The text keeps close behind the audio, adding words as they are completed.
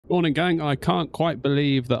Morning gang, I can't quite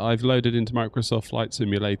believe that I've loaded into Microsoft Flight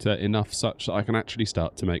Simulator enough such that I can actually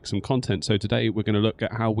start to make some content. So today we're going to look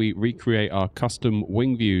at how we recreate our custom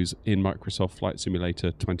wing views in Microsoft Flight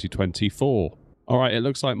Simulator 2024. Alright, it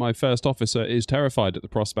looks like my first officer is terrified at the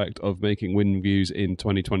prospect of making wing views in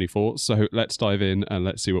 2024, so let's dive in and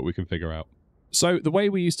let's see what we can figure out. So the way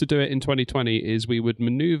we used to do it in 2020 is we would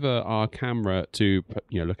maneuver our camera to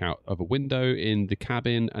look out of a window in the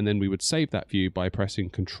cabin, and then we would save that view by pressing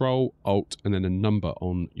Control, Alt, and then a number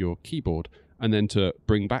on your keyboard. And then to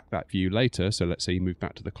bring back that view later, so let's say you move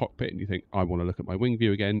back to the cockpit and you think, I want to look at my wing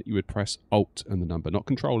view again, you would press Alt and the number, not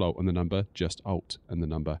Control, Alt and the number, just Alt and the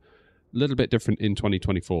number. A little bit different in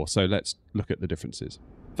 2024, so let's look at the differences.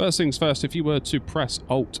 First things first, if you were to press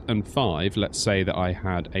Alt and 5, let's say that I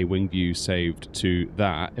had a wing view saved to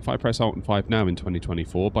that. If I press Alt and 5 now in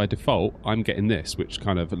 2024, by default, I'm getting this, which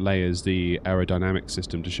kind of layers the aerodynamic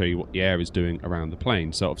system to show you what the air is doing around the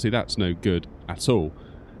plane. So obviously that's no good at all.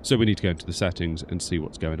 So we need to go into the settings and see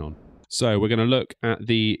what's going on. So we're going to look at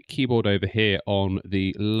the keyboard over here on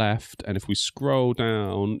the left. And if we scroll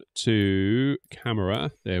down to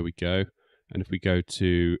camera, there we go. And if we go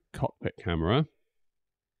to cockpit camera,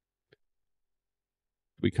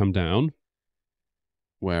 we come down.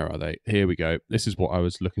 Where are they? Here we go. This is what I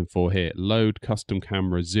was looking for here. Load custom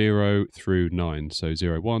camera 0 through 9. So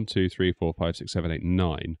 0, 1, 2, 3, 4, 5, 6, 7, 8,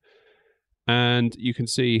 9. And you can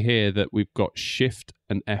see here that we've got Shift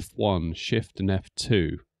and F1, Shift and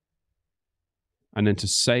F2. And then to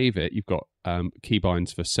save it, you've got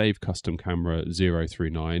keybinds for save custom camera 0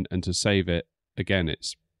 through 9. And to save it, again,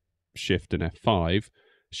 it's Shift and F5.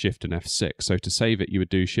 Shift and F6. So to save it, you would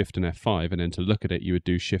do Shift and F5, and then to look at it, you would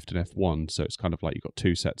do Shift and F1. So it's kind of like you've got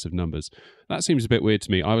two sets of numbers. That seems a bit weird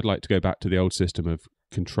to me. I would like to go back to the old system of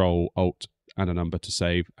Control, Alt, and a number to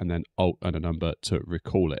save, and then Alt and a number to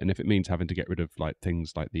recall it. And if it means having to get rid of like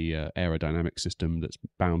things like the aerodynamic system that's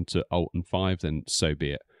bound to Alt and 5, then so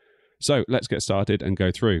be it. So let's get started and go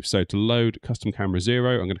through. So to load custom camera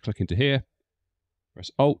 0, I'm going to click into here, press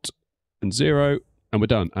Alt and 0, and we're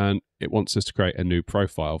done. And it wants us to create a new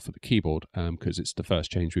profile for the keyboard because it's the first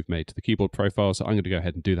change we've made to the keyboard profile. So I'm going to go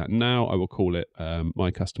ahead and do that now. I will call it my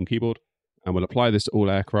custom keyboard, and we'll apply this to all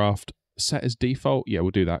aircraft. Set as default. Yeah, we'll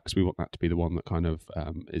do that because we want that to be the one that kind of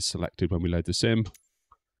is selected when we load the sim.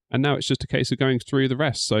 And now it's just a case of going through the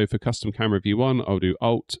rest. So for custom camera view 1, I'll do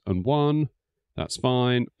Alt and 1. That's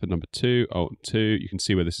fine. For number 2, Alt and 2. You can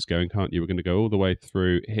see where this is going, can't you? We're going to go all the way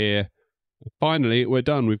through here. Finally, we're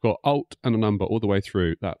done. We've got Alt and a number all the way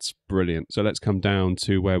through. That's brilliant. So let's come down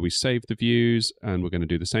to where we save the views, and we're going to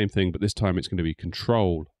do the same thing, but this time it's going to be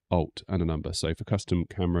Control, Alt, and a number. So for custom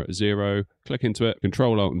camera 0, click into it,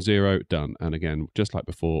 Control, Alt, and 0, done. And again, just like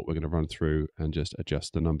before, we're going to run through and just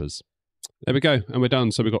adjust the numbers. There we go, and we're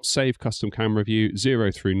done. So we've got save custom camera view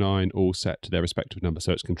 0 through 9 all set to their respective number.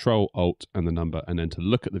 So it's Control, Alt, and the number. And then to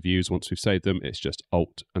look at the views once we've saved them, it's just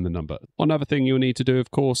Alt and the number. One other thing you'll need to do, of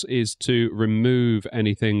course, is to remove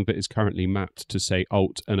anything that is currently mapped to say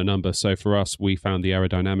Alt and a number. So for us, we found the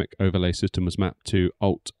aerodynamic overlay system was mapped to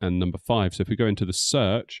Alt and number 5. So if we go into the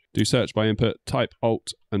search, do search by input, type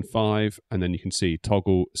Alt and 5, and then you can see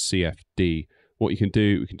toggle CFD. What you can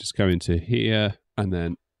do, we can just go into here and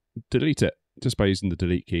then delete it just by using the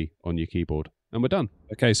delete key on your keyboard, and we're done.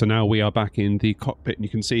 Okay, so now we are back in the cockpit, and you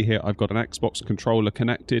can see here I've got an Xbox controller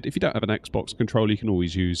connected. If you don't have an Xbox controller, you can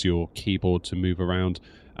always use your keyboard to move around.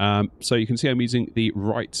 So you can see I'm using the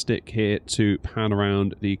right stick here to pan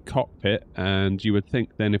around the cockpit, and you would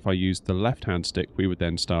think then if I used the left hand stick we would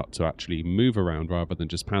then start to actually move around rather than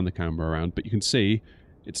just pan the camera around, but you can see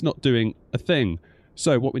it's not doing a thing.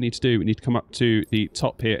 So what we need to do, we need to come up to the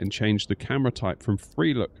top here and change the camera type from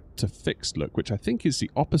free look to fixed look, which I think is the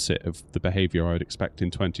opposite of the behavior I would expect in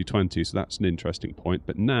 2020. So that's an interesting point.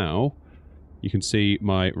 But now you can see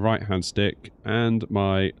my right hand stick and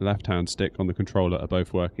my left hand stick on the controller are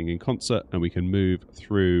both working in concert, and we can move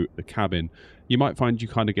through the cabin. You might find you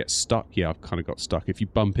kind of get stuck. Yeah, I've kind of got stuck. If you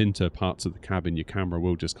bump into parts of the cabin, your camera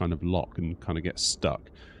will just kind of lock and kind of get stuck.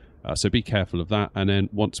 So be careful of that. And then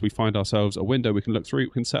once we find ourselves a window we can look through,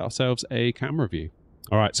 we can set ourselves a camera view.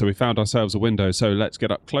 All right, so we found ourselves a window. So let's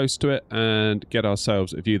get up close to it and get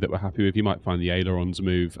ourselves a view that we're happy with. You might find the ailerons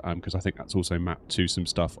move because I think that's also mapped to some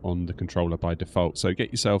stuff on the controller by default. So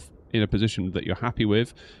get yourself in a position that you're happy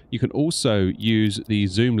with. You can also use the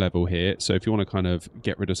zoom level here. So if you want to kind of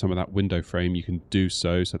get rid of some of that window frame, you can do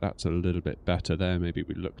so. So that's a little bit better there. Maybe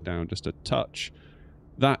we look down just a touch.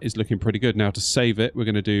 That is looking pretty good. Now to save it, we're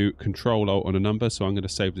going to do Control, Alt, and a number. So I'm going to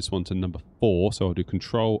save this one to number 4. So I'll do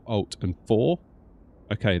Control, Alt, and 4.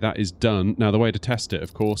 Okay, that is done. Now the way to test it,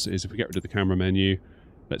 of course, is if we get rid of the camera menu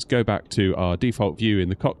Let's go back to our default view in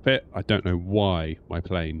the cockpit. I don't know why my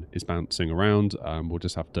plane is bouncing around. We'll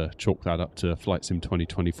just have to chalk that up to Flight Sim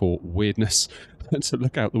 2024 weirdness. So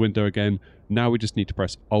look out the window again. Now we just need to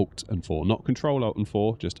press Alt and 4, not Control Alt and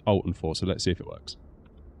 4, just Alt and 4. So let's see if it works.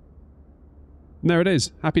 And there it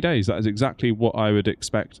is. Happy days. That is exactly what I would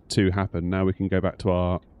expect to happen. Now we can go back to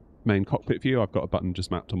our main cockpit view. I've got a button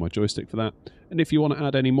just mapped on my joystick for that. And if you want to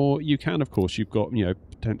add any more, you can, of course. You've got,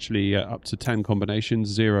 potentially up to 10 combinations,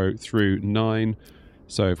 0 through 9.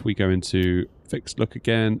 So if we go into fixed look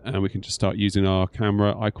again, and we can just start using our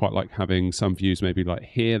camera. I quite like having some views maybe like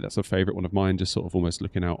here. That's a favorite one of mine, just sort of almost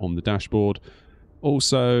looking out on the dashboard.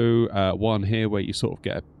 Also, one here where you sort of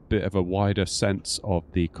get a bit of a wider sense of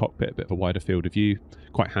the cockpit, a bit of a wider field of view.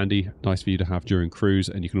 Quite handy, nice for you to have during cruise,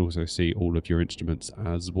 and you can also see all of your instruments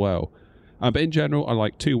as well. But in general, I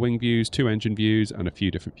like 2 wing views, 2 engine views, and a few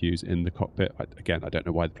different views in the cockpit. Again, I don't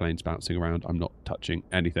know why the plane's bouncing around. I'm not touching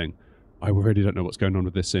anything. I really don't know what's going on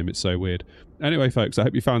with this sim. It's so weird. Anyway, folks, I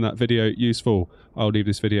hope you found that video useful. I'll leave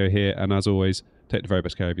this video here, and as always, take the very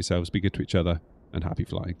best care of yourselves, be good to each other, and happy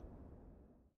flying.